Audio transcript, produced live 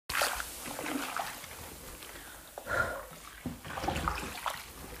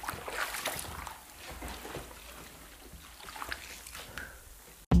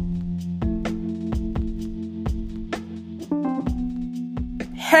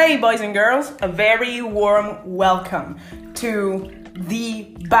Hey boys and girls, a very warm welcome to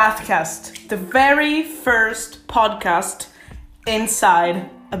the Bathcast, the very first podcast inside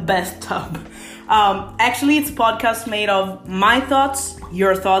a bathtub. Actually, it's a podcast made of my thoughts,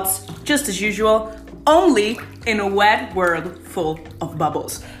 your thoughts, just as usual, only in a wet world full of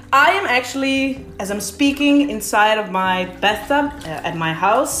bubbles. I am actually, as I'm speaking inside of my bathtub at my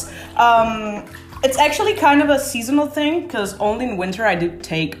house, it's actually kind of a seasonal thing because only in winter I do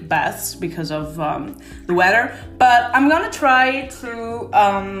take baths because of the weather. But I'm gonna try to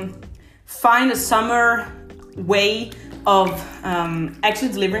find a summer way of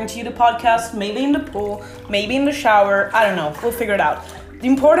actually delivering to you the podcast. Maybe in the pool, maybe in the shower. I don't know. We'll figure it out. The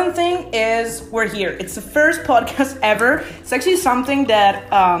important thing is we're here. It's the first podcast ever. It's actually something that,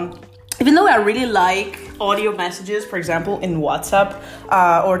 even though I really like audio messages, for example, in WhatsApp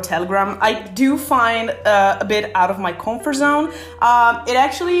or Telegram, I do find a bit out of my comfort zone. It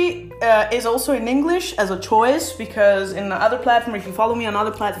actually is also in English as a choice because in the other platform, if you follow me on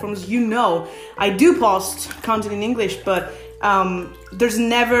other platforms, you know I do post content in English, but there's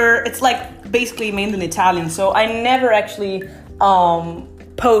never, it's like basically mainly in Italian, so I never actually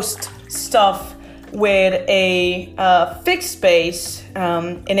post stuff with a fixed space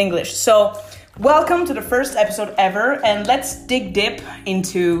in English. So welcome to the first episode ever, and let's dig deep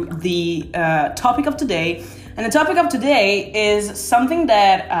into the topic of today. And the topic of today is something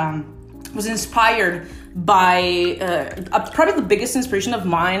that was inspired by probably the biggest inspiration of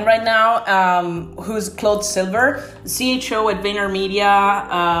mine right now, who's Claude Silver, CHO at VaynerMedia,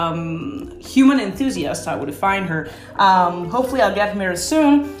 human enthusiast, I would define her. Hopefully I'll get here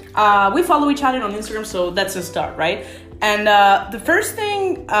soon. We follow each other on Instagram, so that's a start, right? And the first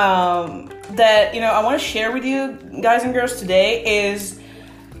thing that I want to share with you guys and girls today is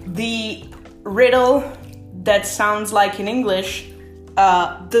the riddle that sounds like in English,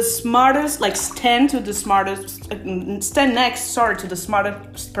 the smartest, like stand next to the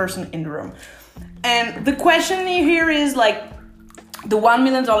smartest person in the room. And the question here is like, the $1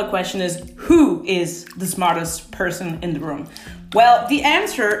 million question is, who is the smartest person in the room? Well, the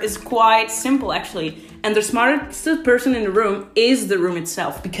answer is quite simple actually. And the smartest person in the room is the room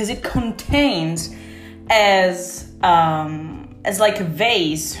itself, because it contains as like a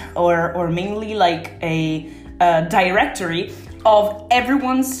vase or mainly like a directory of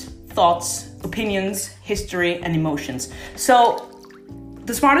everyone's thoughts, opinions, history, and emotions. So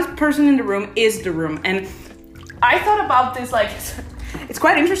the smartest person in the room is the room. And I thought about this like, it's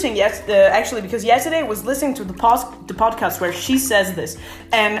quite interesting, actually, because yesterday I was listening to the podcast where she says this,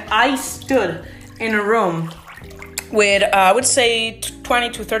 and I stood in a room with, I would say, 20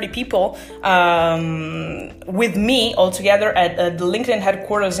 to 30 people with me all together at the LinkedIn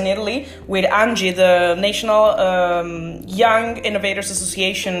headquarters in Italy with Angie, the National Young Innovators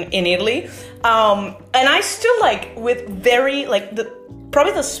Association in Italy. And I stood like with very, like,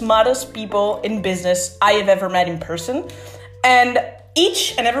 probably the smartest people in business I have ever met in person. And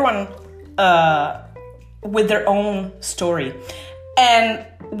each and everyone with their own story. And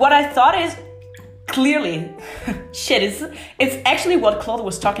what I thought is, clearly, it's actually what Claude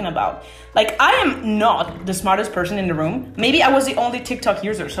was talking about. Like, I am not the smartest person in the room. Maybe I was the only TikTok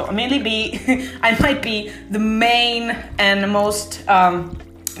user, so I might be the main and the most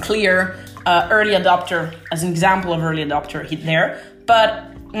clear early adopter, as an example of early adopter there. But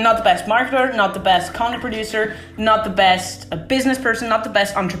not the best marketer, not the best content producer, not the best business person, not the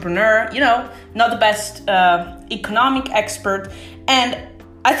best entrepreneur, not the best economic expert. And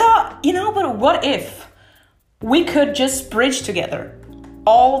I thought, but what if we could just bridge together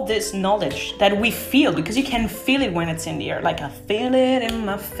all this knowledge that we feel, because you can feel it when it's in the air. Like, I feel it in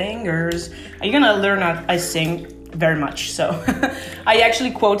my fingers. You're gonna learn that I sing very much. So I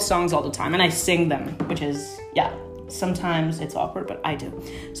actually quote songs all the time and I sing them, which is, sometimes it's awkward, but I do.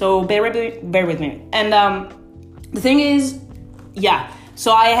 So bear with me. And the thing is,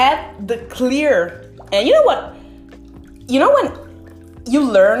 so I had the clear, and you know what? When you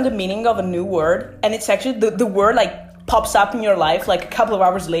learn the meaning of a new word, and it's actually the word like pops up in your life like a couple of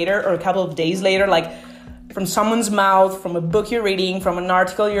hours later or a couple of days later, like from someone's mouth, from a book you're reading, from an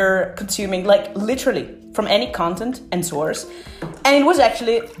article you're consuming, like literally from any content and source. And it was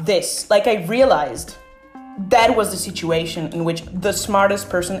actually this, like I realized that was the situation in which the smartest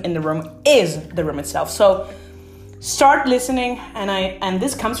person in the room is the room itself. So start listening, and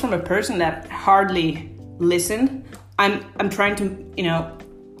this comes from a person that hardly listened. I'm trying to,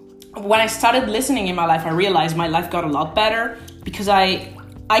 when I started listening in my life, I realized my life got a lot better because I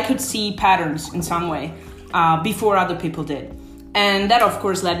could see patterns in some way before other people did. And that, of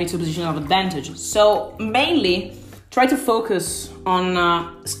course, led me to a position of advantage. So mainly, try to focus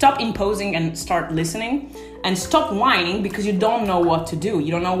on stop imposing and start listening, and stop whining because you don't know what to do,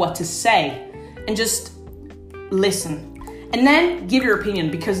 you don't know what to say, and just listen. And then give your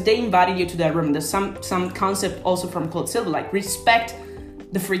opinion because they invited you to that room. There's some concept also from Claude Silva, like respect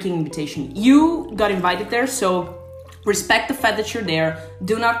the freaking invitation. You got invited there, so respect the fact that you're there.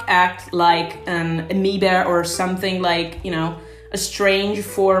 Do not act like an amoeba or something like, you know, a strange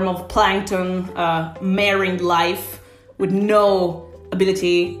form of plankton marrying life with no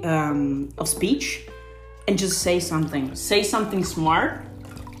ability of speech. And just say something. Say something smart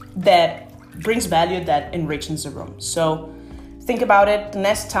that brings value, that enriches the room. So think about it. The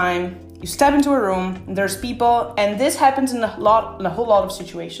next time you step into a room, and there's people, and this happens in a whole lot of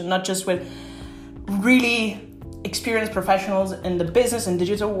situations, not just with really experienced professionals in the business and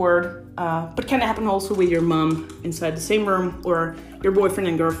digital world, but can happen also with your mom inside the same room, or your boyfriend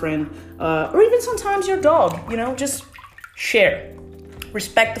and girlfriend, or even sometimes your dog. You know, just share.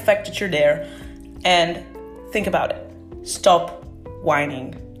 Respect the fact that you're there, and think about it. Stop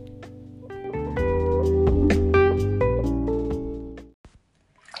whining.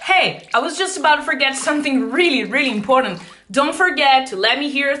 Hey, I was just about to forget something really, really important. Don't forget to let me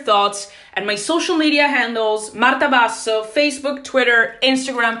hear your thoughts at my social media handles, Marta Basso, Facebook, Twitter,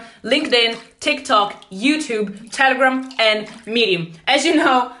 Instagram, LinkedIn, TikTok, YouTube, Telegram, and Medium. As you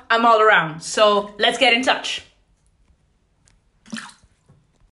know, I'm all around, so let's get in touch.